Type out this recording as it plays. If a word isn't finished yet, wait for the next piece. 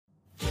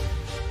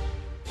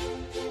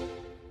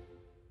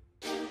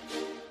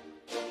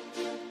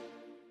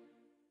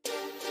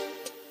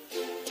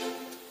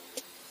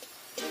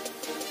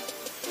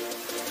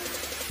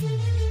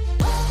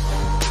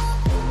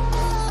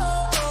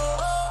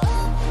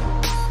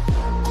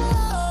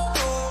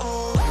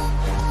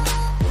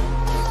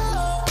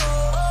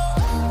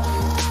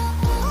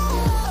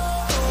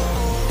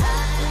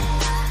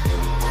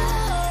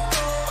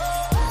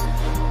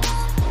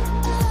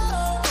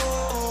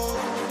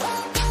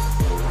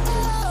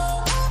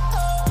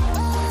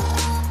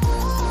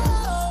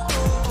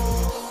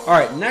All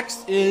right,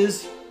 next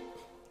is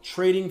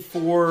trading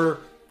for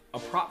a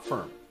prop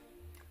firm.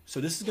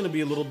 So this is going to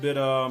be a little bit,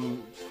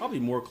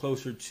 probably more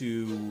closer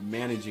to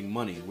managing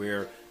money,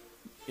 where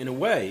in a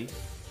way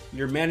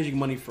you're managing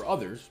money for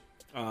others,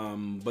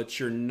 but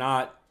you're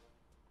not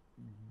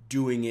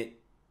doing it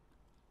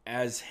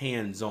as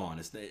hands-on.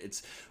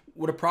 It's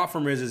what a prop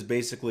firm is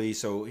basically,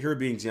 so here would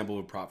be an example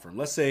of a prop firm.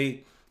 Let's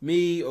say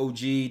me, OG,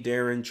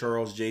 Darren,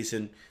 Charles,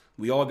 Jason,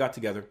 we all got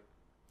together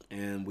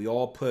and we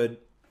all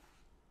put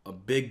a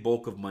big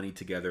bulk of money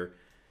together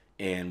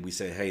and we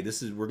say, hey,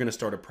 we're going to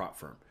start a prop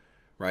firm,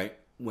 right?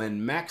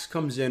 When Max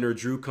comes in or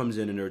Drew comes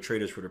in and they're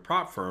traders for the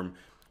prop firm,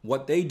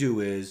 what they do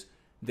is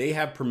they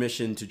have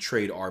permission to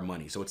trade our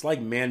money. So it's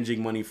like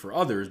managing money for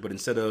others, but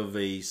instead of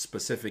a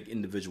specific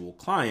individual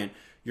client,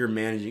 you're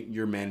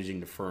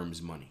managing the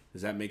firm's money.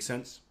 Does that make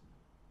sense?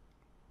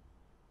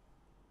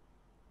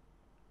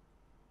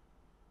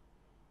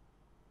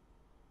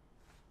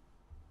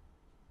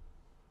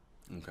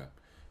 Okay.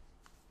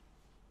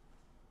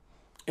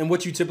 And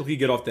what you typically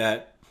get off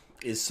that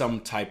is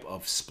some type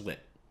of split.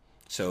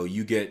 So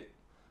you get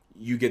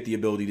the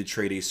ability to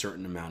trade a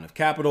certain amount of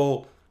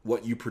capital.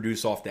 What you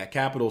produce off that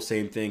capital,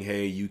 same thing.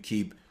 Hey, you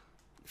keep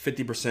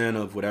 50%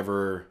 of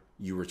whatever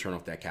you return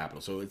off that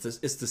capital. So it's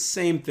the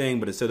same thing,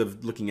 but instead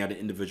of looking at an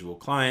individual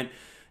client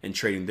and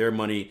trading their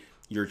money,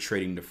 you're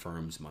trading the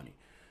firm's money.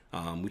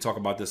 We talk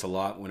about this a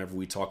lot whenever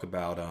we talk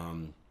about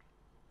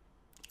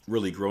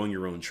really growing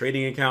your own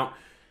trading account.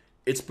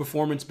 It's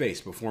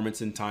performance-based,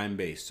 performance and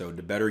time-based. So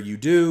the better you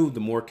do,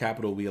 the more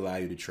capital we allow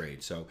you to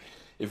trade. So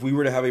if we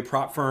were to have a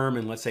prop firm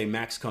and let's say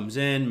Max comes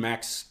in,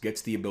 Max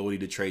gets the ability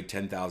to trade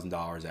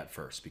 $10,000 at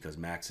first because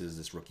Max is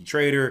this rookie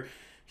trader.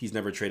 He's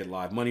never traded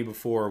live money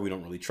before. We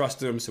don't really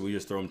trust him. So we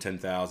just throw him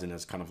 10,000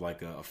 as kind of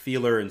like a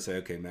feeler and say,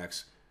 okay,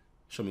 Max,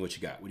 show me what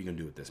you got. What are you going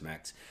to do with this,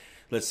 Max?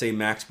 Let's say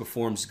Max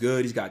performs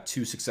good. He's got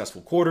 2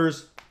 successful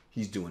quarters.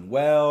 He's doing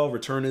well.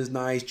 Return is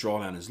nice.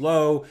 Drawdown is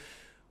low.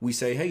 We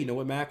say, hey, you know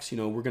what, Max?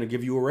 We're going to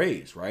give you a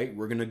raise, right?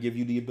 We're going to give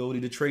you the ability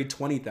to trade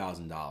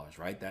 $20,000,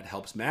 right? That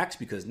helps Max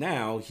because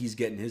now he's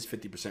getting his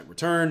 50%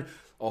 return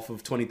off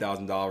of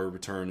 $20,000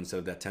 return instead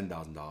of that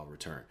 $10,000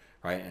 return,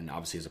 right? And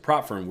obviously as a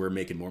prop firm, we're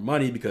making more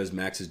money because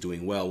Max is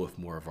doing well with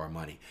more of our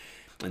money.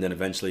 And then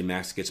eventually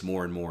Max gets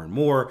more and more and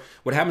more.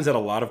 What happens at a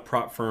lot of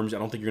prop firms, I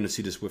don't think you're going to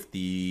see this with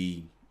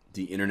the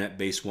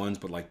internet-based ones,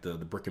 but like the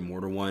brick and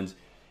mortar ones,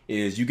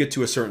 is you get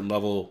to a certain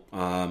level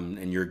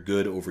and you're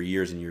good over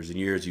years and years and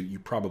years, you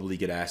probably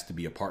get asked to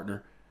be a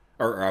partner.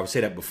 Or I would say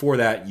that before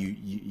that,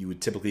 you would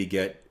typically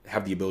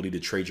have the ability to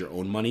trade your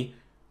own money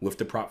with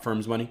the prop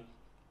firm's money.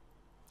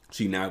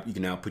 So you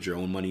can now put your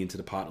own money into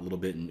the pot a little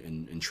bit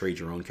and trade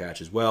your own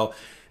cash as well,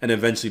 and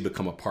eventually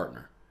become a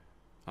partner,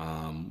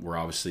 where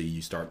obviously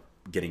you start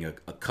getting a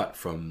cut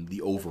from the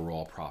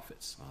overall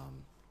profits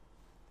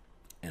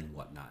and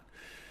whatnot.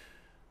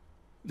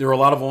 There are a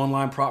lot of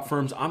online prop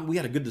firms. We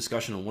had a good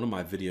discussion on one of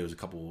my videos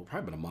probably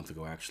about a month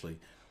ago, actually.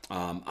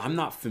 I'm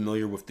not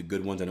familiar with the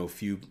good ones. I know a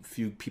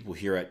few people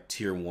here at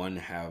Tier 1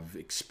 have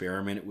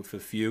experimented with a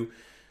few.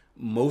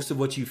 Most of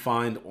what you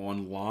find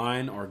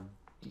online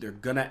they're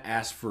going to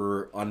ask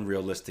for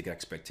unrealistic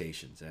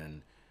expectations.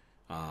 And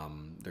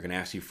they're going to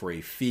ask you for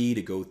a fee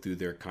to go through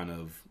their kind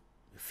of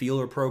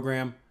feeler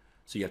program.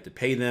 So you have to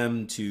pay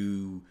them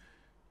to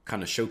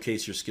kind of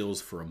showcase your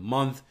skills for a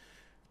month.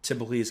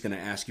 Typically, it's going to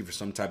ask you for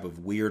some type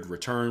of weird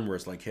return where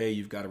it's like, hey,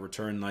 you've got to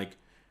return like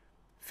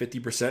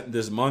 50%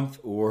 this month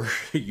or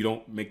you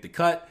don't make the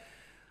cut.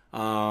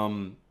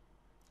 And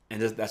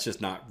that's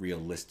just not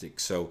realistic.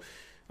 So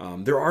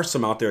there are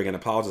some out there, again,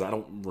 apologize, I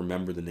don't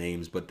remember the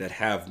names, but that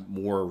have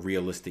more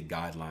realistic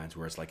guidelines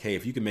where it's like, hey,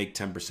 if you can make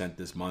 10%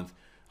 this month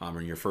or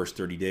in your first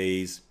 30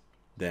 days,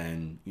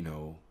 then,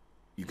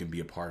 you can be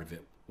a part of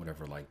it,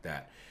 whatever like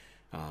that.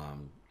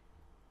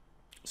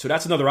 So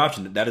that's another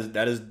option. That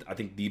is, I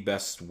think, the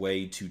best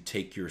way to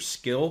take your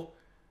skill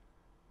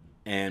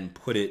and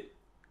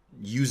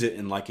use it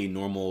in like a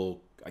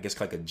normal, I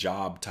guess, like a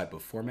job type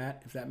of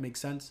format, if that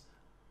makes sense.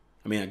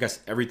 I mean, I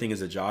guess everything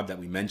is a job that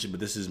we mentioned, but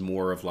this is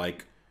more of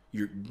like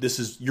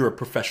you're a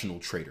professional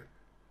trader.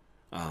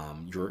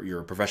 You're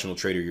a professional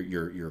trader.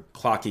 You're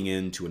clocking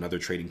into another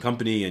trading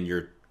company and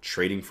you're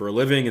trading for a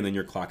living, and then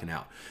you're clocking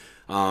out.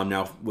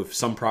 Now, with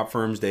some prop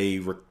firms, they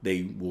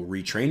will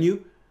retrain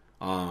you.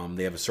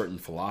 They have a certain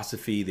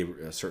philosophy,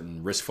 a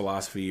certain risk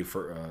philosophy,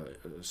 for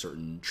a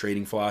certain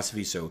trading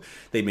philosophy. So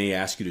they may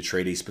ask you to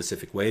trade a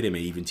specific way. They may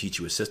even teach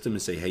you a system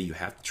and say, hey, you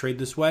have to trade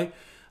this way.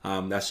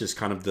 That's just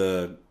kind of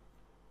the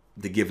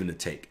give and the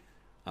take.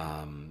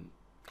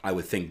 I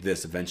would think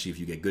this eventually, if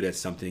you get good at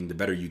something, the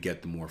better you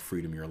get, the more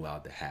freedom you're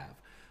allowed to have.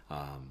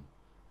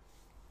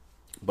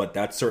 But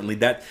that's certainly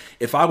that.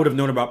 If I would have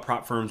known about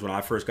prop firms when I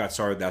first got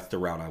started, that's the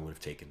route I would have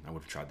taken. I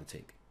would have tried to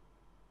take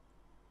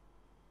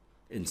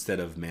instead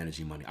of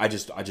managing money. I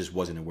just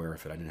wasn't aware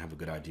of it. I didn't have a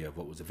good idea of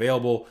what was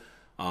available.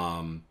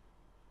 I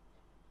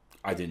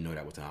didn't know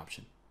that was an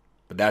option.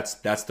 But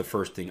that's the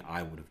first thing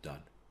I would have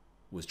done,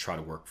 was try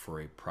to work for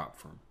a prop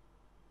firm.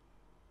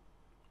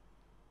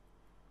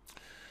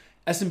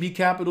 S&P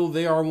Capital,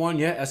 they are one.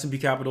 Yeah, S&P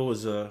Capital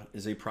is a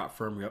prop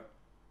firm. Yep.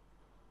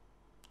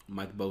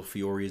 Mike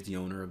Belfiore is the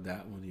owner of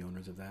that. One of the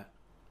owners of that.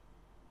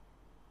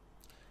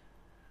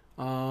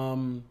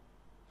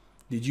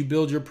 Did you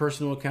build your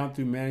personal account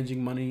through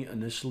managing money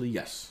initially?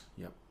 Yes.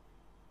 Yep.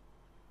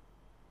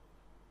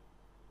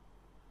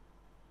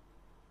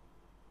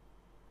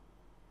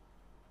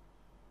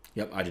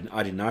 Yep.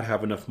 I did not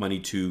have enough money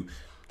to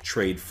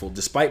trade full,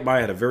 despite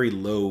I had a very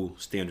low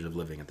standard of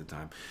living at the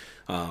time.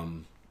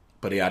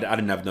 But yeah, I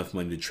didn't have enough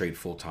money to trade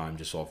full time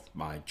just off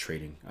my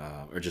trading,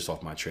 or just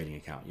off my trading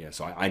account. Yeah,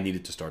 so I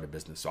needed to start a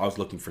business. So I was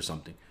looking for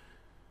something.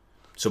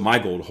 So my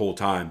goal the whole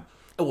time,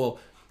 well,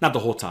 not the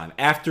whole time.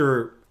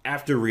 After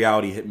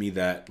reality hit me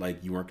that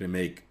like you weren't going to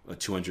make a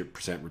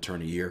 200%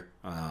 return a year.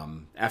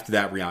 After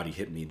that reality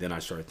hit me, then I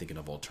started thinking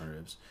of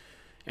alternatives,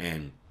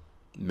 and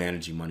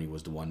managing money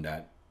was the one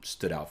that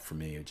stood out for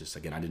me. It just,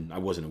 again, I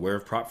wasn't aware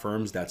of prop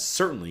firms. That's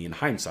certainly, in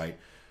hindsight,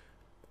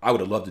 I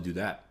would have loved to do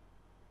that.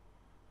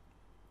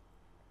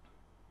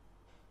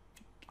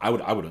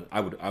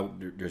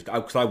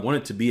 Because I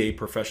wanted to be a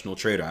professional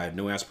trader. I had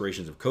no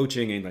aspirations of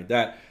coaching, anything like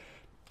that.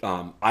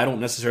 I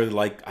don't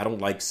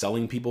like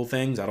selling people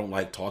things. I don't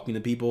like talking to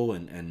people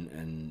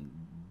and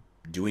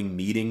doing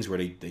meetings where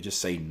they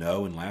just say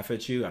no and laugh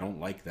at you. I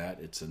don't like that.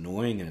 It's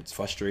annoying and it's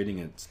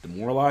frustrating and it's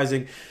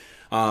demoralizing.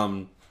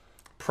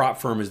 Prop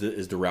firm is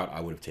the route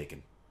I would have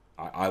taken.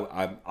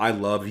 I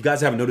love, you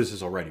guys haven't noticed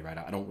this already, right?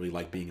 I don't really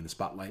like being in the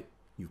spotlight.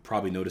 You've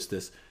probably noticed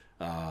this.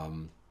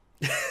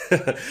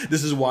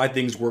 This is why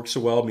things work so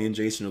well. Me and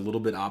Jason are a little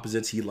bit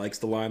opposites. He likes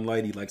the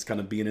limelight. He likes kind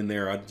of being in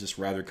there. I'd just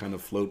rather kind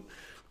of float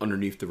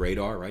underneath the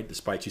radar, right?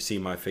 Despite you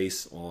seeing my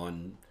face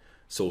on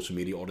social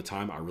media all the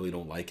time, I really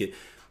don't like it.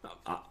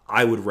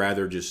 I would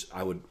rather just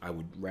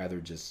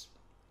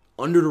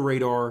under the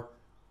radar,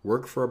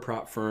 work for a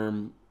prop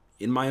firm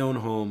in my own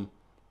home,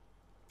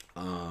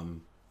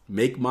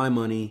 make my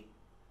money,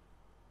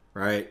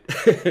 right?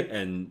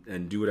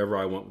 and do whatever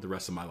I want with the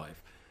rest of my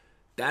life.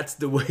 That's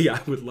the way I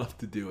would love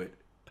to do it.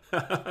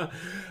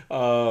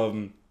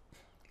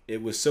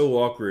 It was so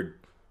awkward.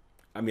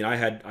 I mean, I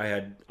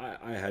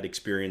had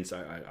experience.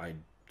 I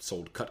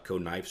sold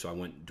Cutco knives, so I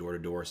went door to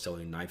door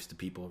selling knives to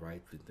people,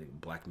 right? The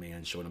black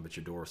man showing up at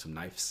your door with some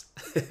knives.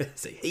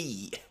 Say,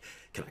 hey,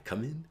 can I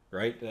come in?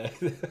 Right?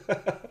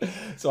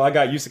 So I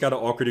got used to kind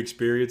of awkward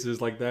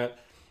experiences like that.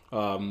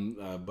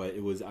 But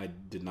I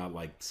did not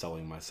like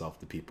selling myself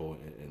to people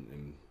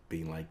and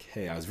being like,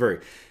 hey, I was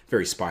very,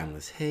 very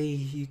spineless.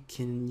 Hey,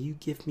 can you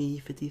give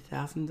me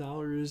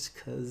 $50,000?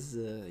 Because,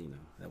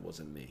 that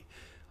wasn't me.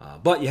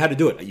 But you had to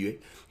do it.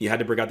 You had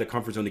to break out the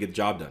comfort zone to get the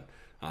job done.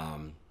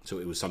 So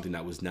it was something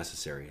that was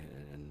necessary.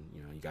 And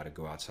you got to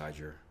go outside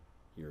your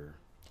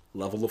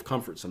level of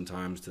comfort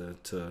sometimes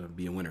to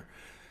be a winner.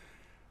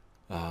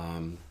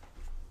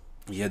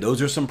 Yeah,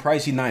 those are some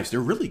pricey knives.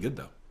 They're really good,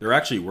 though. They're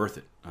actually worth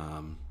it.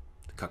 The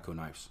Cutco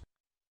knives.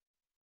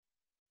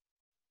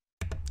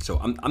 So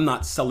I'm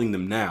not selling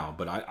them now,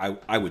 but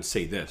I would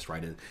say this,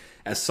 right?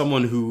 As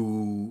someone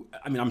who,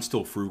 I'm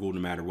still frugal no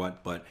matter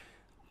what, but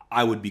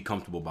I would be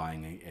comfortable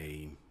buying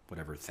a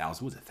whatever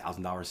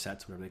 $1,000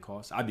 sets, whatever they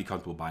cost. I'd be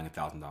comfortable buying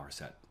 $1,000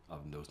 set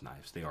of those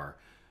knives. They are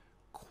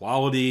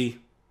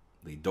quality.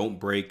 They don't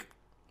break.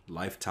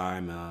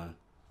 Lifetime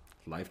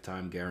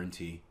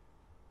guarantee.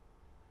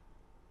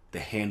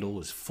 The handle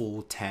is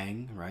full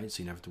tang, right?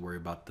 So you don't have to worry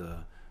about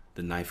the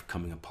knife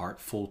coming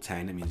apart. Full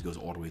tang, that means it goes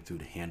all the way through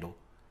the handle.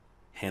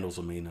 Handles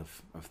are made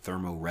of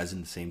thermo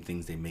resin, same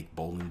things they make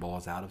bowling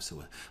balls out of,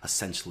 so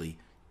essentially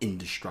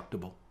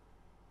indestructible.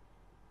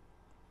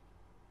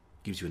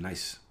 Gives you a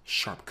nice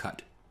sharp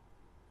cut.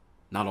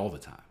 Not all the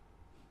time,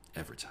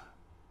 every time.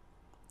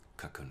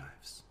 Cutco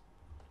knives.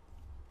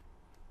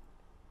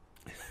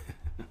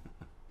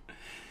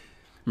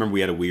 Remember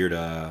we had a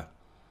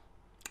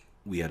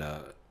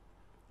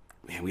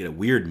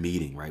weird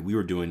meeting, right? We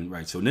were doing,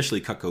 right, so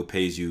initially Cutco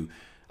pays you,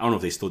 I don't know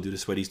if they still do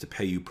this, but they used to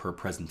pay you per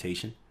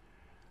presentation.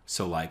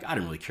 So, like, I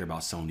didn't really care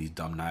about selling these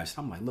dumb knives.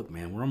 I'm like, look,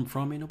 man, where I'm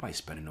from, ain't nobody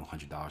spending no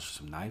 $100 for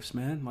some knives,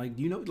 man. Like,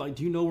 do you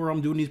know where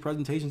I'm doing these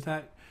presentations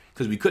at?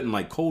 Because we couldn't,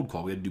 like, cold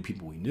call. We had to do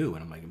people we knew.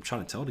 And I'm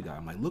trying to tell the guy,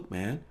 I'm like, look,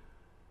 man,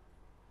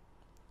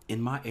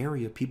 in my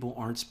area, people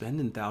aren't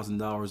spending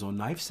 $1,000 on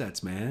knife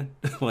sets, man.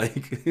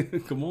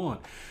 Like, come on.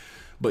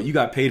 But you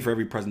got paid for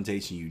every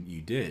presentation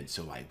you did.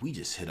 So, like, we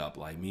just hit up,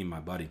 like, me and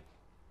my buddy,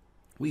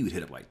 we would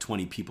hit up, like,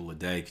 20 people a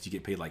day because you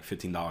get paid, like,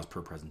 $15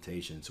 per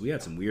presentation. So we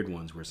had some weird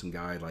ones where some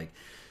guy, like,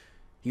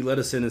 he let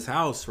us in his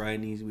house, right?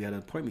 And we had an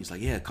appointment. He's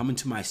like, yeah, come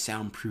into my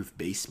soundproof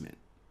basement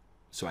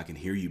so I can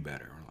hear you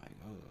better. We're like,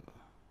 oh,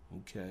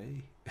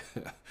 okay.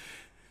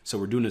 So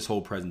we're doing this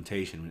whole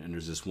presentation, and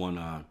there's this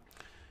one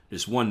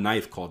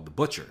knife called the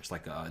Butcher. It's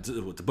like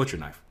the Butcher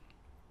knife.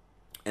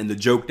 And the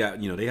joke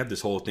that, they have this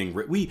whole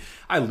thing.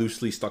 I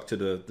loosely stuck to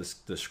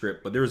the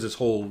script, but there was this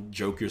whole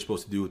joke you're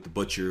supposed to do with the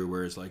Butcher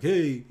where it's like,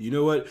 hey, you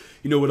know what?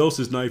 You know what else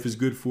this knife is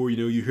good for?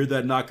 You hear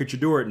that knock at your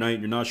door at night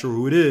and you're not sure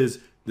who it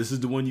is. This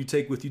is the one you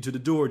take with you to the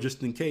door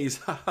just in case.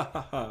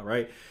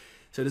 Right?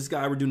 So this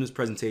guy, we're doing this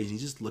presentation.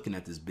 He's just looking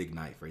at this big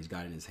knife, right? He's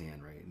got it in his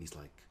hand, right? And he's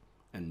like,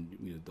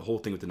 And the whole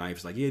thing with the knife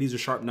is like, yeah, these are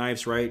sharp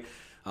knives, right?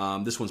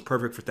 This one's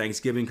perfect for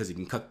Thanksgiving because you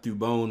can cut through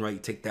bone, right? You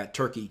take that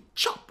turkey,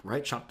 chop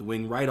the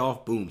wing right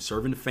off, boom,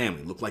 serving the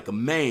family. Look like a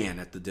man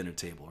at the dinner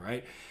table,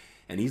 right?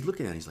 And he's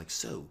looking at it, he's like,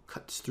 so,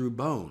 cuts through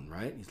bone,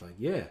 right? He's like,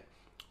 yeah.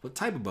 What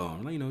type of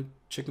bone? Like,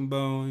 chicken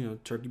bone,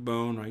 turkey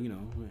bone, right?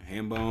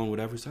 Ham bone,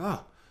 whatever. He's like,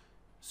 oh,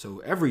 so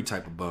every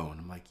type of bone.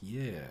 I'm like,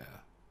 yeah,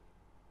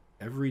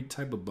 every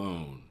type of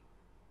bone.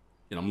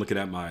 And I'm looking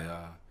at my,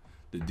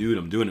 the dude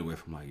I'm doing it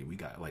with. I'm like, we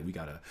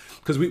gotta,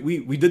 because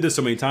we did this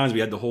so many times. We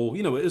had the whole,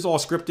 it's all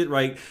scripted,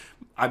 right?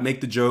 I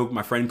make the joke.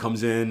 My friend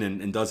comes in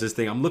and does his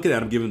thing. I'm looking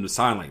at him, giving him the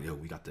sign like, yo,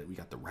 we got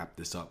to wrap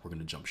this up. We're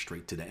gonna jump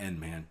straight to the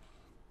end, man.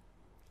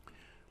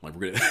 Like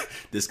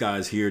this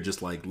guy's here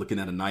just like looking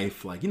at a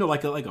knife, like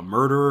like a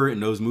murderer in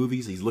those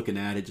movies. He's looking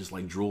at it, just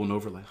like drooling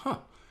over, like,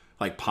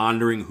 like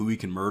pondering who he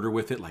can murder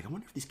with it. Like, I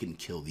wonder if he's can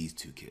kill these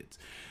two kids.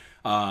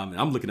 And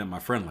I'm looking at my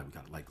friend like, we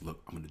got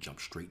look, I'm gonna jump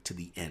straight to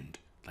the end.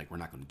 Like, we're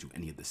not gonna do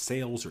any of the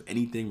sales or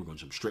anything. We're gonna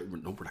jump straight. We're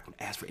not gonna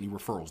ask for any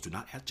referrals. Do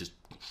not ask. Just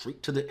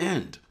straight to the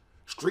end.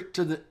 Straight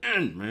to the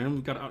end, man.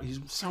 We got he's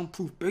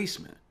soundproof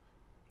basement.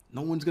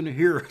 No one's gonna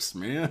hear us,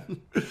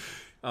 man.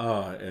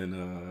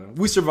 And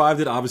we survived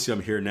it. Obviously,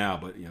 I'm here now,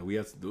 but we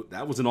had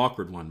that was an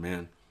awkward one,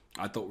 man.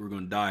 I thought we were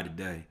gonna die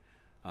today,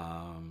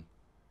 and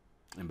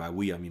by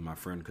we I mean my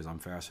friend, because I'm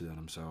faster than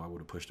him. So I would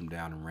have pushed him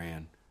down and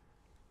ran.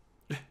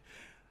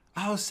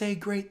 I'll say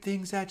great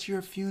things at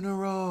your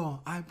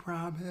funeral, I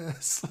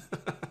promise.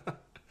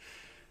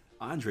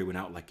 Andre went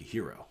out like a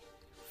hero,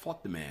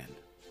 fought the man.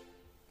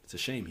 It's a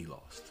shame he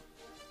lost.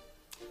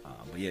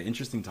 But yeah,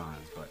 interesting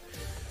times. But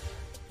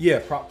yeah,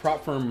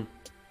 prop firm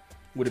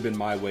would have been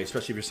my way,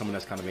 especially if you're someone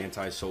that's kind of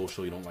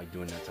anti-social. You don't like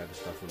doing that type of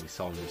stuff, really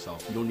selling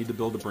yourself. You don't need to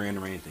build a brand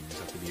or anything. You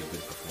just have to be a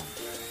good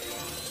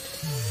performer.